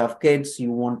 okay, you have kids,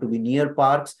 you want to be near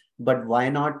parks, but why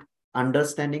not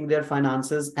understanding their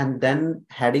finances and then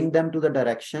heading them to the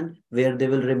direction where they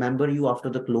will remember you after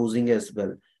the closing as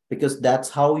well, because that's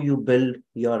how you build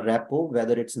your repo,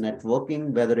 whether it's networking,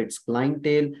 whether it's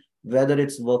clientele, whether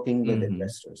it's working with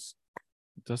investors.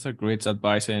 That's a great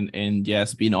advice. And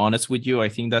yes, being honest with you, I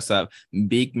think that's a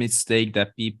big mistake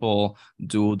that people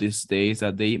do these days,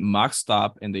 that they maxed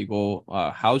up and they go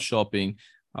house shopping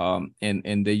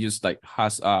and they just like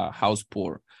house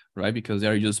poor, right? Because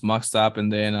they're just maxed up,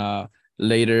 and then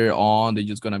later on they're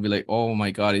just gonna be like, oh my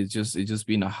God, it's just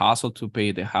been a hassle to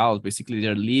pay the house. Basically,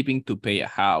 they're leaving to pay a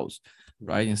house,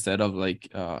 right? Instead of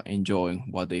like enjoying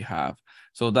what they have.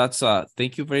 So that's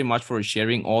thank you very much for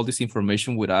sharing all this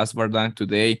information with us, Vardaan,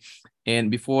 today.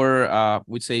 And before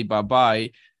we say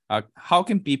bye-bye, how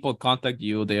can people contact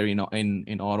you there,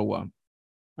 in Ottawa?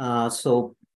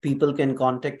 So people can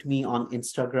contact me on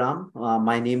Instagram.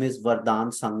 My name is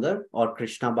Vardaan Sangar, or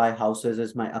Krishna Bai Houses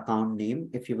is my account name.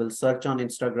 If you will search on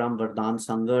Instagram Vardaan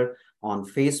Sangar, on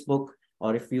Facebook,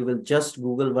 or if you will just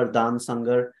Google Vardaan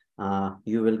Sangar,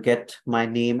 you will get my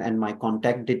name and my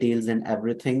contact details and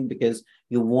everything, because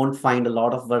you won't find a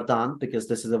lot of Vardaan, because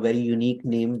this is a very unique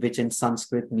name which in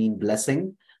Sanskrit mean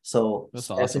blessing. So That's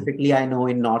awesome. specifically, I know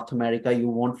in North America, you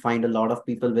won't find a lot of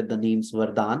people with the names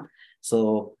Vardaan.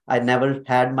 So I never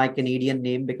had my Canadian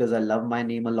name because I love my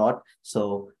name a lot.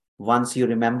 So once you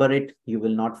remember it, you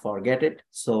will not forget it.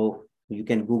 So you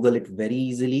can Google it very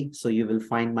easily. So you will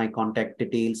find my contact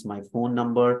details, my phone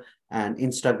number, and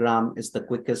Instagram is the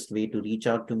quickest way to reach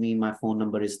out to me. My phone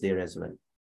number is there as well.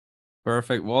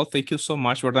 Perfect. Well, thank you so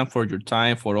much, Vardaan, for your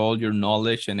time, for all your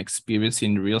knowledge and experience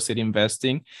in real estate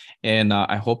investing. And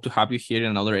I hope to have you here in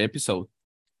another episode.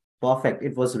 Perfect.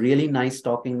 It was really nice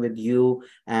talking with you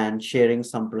and sharing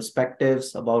some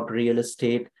perspectives about real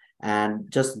estate, and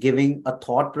just giving a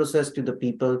thought process to the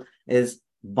people is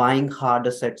buying hard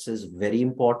assets is very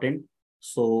important.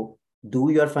 So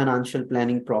do your financial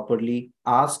planning properly,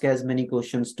 ask as many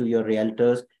questions to your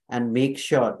realtors, and make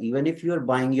sure even if you're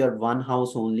buying your one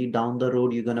house only, down the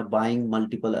road, you're going to buying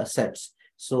multiple assets.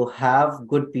 So have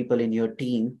good people in your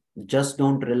team. Just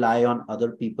don't rely on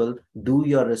other people. Do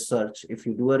your research. If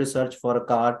you do a research for a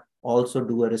car, also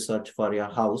do a research for your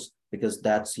house, because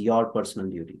that's your personal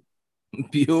duty.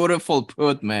 Beautiful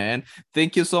put, man.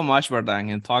 Thank you so much,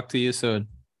 Vardaan, and talk to you soon.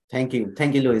 Thank you.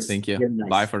 Thank you, Louis. Thank you. Very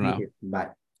Bye nice. for Thank now. you. Bye.